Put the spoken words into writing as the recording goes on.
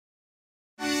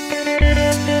Hey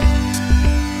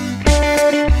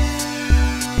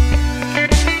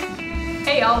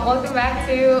y'all, welcome back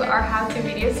to our how-to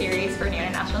video series for new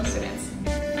international students.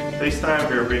 This time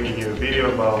we are bringing you a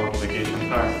video about vacation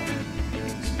time.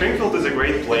 Springfield is a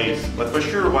great place, but for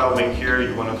sure while being here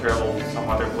you want to travel to some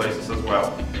other places as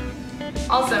well.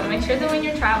 Also, make sure that when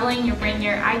you're traveling you bring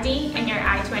your ID and your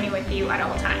I-20 with you at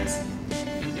all times.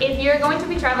 If you're going to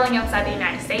be traveling outside the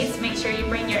United States, make sure you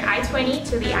bring your I-20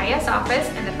 to the IS office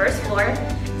in the first floor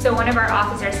so one of our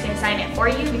officers can sign it for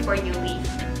you before you leave.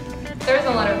 There's a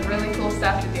lot of really cool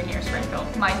stuff to do near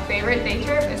Springfield. My favorite day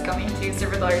trip is going to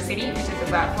Silver Dollar City, which is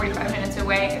about 45 minutes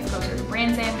away. It's closer to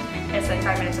Branson. It's like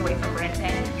 5 minutes away from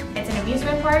Branson. It's an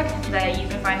amusement park that you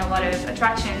can find a lot of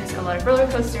attractions, a lot of roller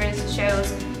coasters,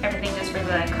 shows, everything just for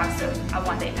the cost of a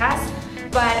one-day pass.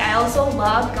 But I also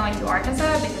love going to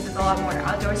Arkansas because it's a lot more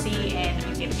outdoorsy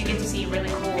and you get to see really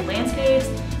cool landscapes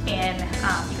and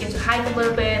you get to hike a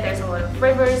little bit. There's a lot of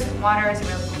rivers and waters and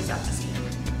really cool stuff to see.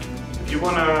 If you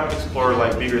want to explore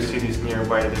like bigger cities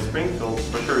nearby the Springfield,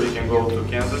 for sure you can go to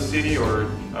Kansas City or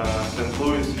St.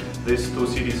 Louis. These two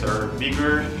cities are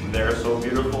bigger, they're so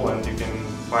beautiful, and you can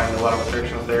find a lot of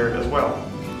attractions there as well.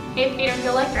 If you don't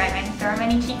feel like driving, there are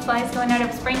many cheap flights going out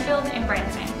of Springfield and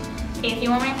Branson. If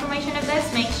you want more information of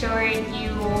this, make sure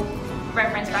you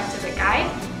reference back to the guide.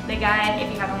 The guide,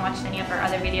 if you haven't watched any of our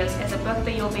other videos, is a book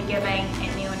that you'll be giving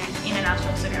in new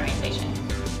international student orientation.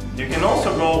 You can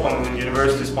also go on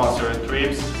university-sponsored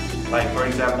trips. Like for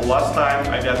example, last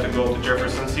time I got to go to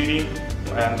Jefferson City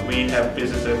and we have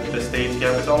visited the state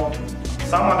capital.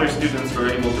 Some other students were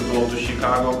able to go to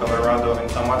Chicago, Colorado, and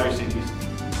some other cities.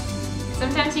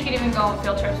 Sometimes you can even go on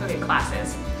field trips with your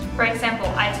classes. For example,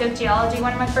 I took geology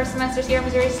one of my first semesters here at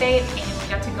Missouri State, and we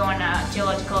got to go on a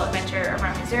geological adventure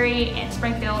around Missouri and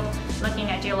Springfield, looking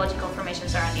at geological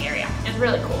formations around the area. It was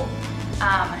really cool.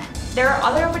 There are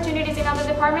other opportunities in other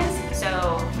departments,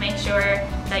 so make sure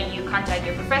that you contact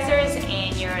your professors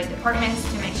and your departments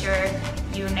to make sure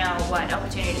you know what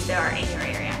opportunities there are in your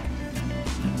area.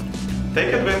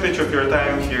 Take advantage of your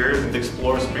time here and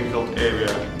explore Springfield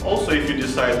area. Also, if you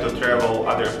decide to travel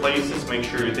other places, make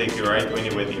sure you take your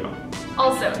I-20 with you.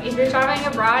 Also, if you're traveling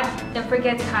abroad, don't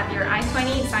forget to have your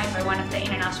I-20 signed by one of the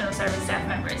International Service staff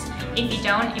members. If you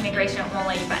don't, immigration won't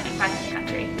let you back in the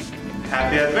country.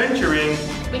 Happy adventuring!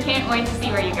 We can't wait to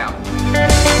see where you go.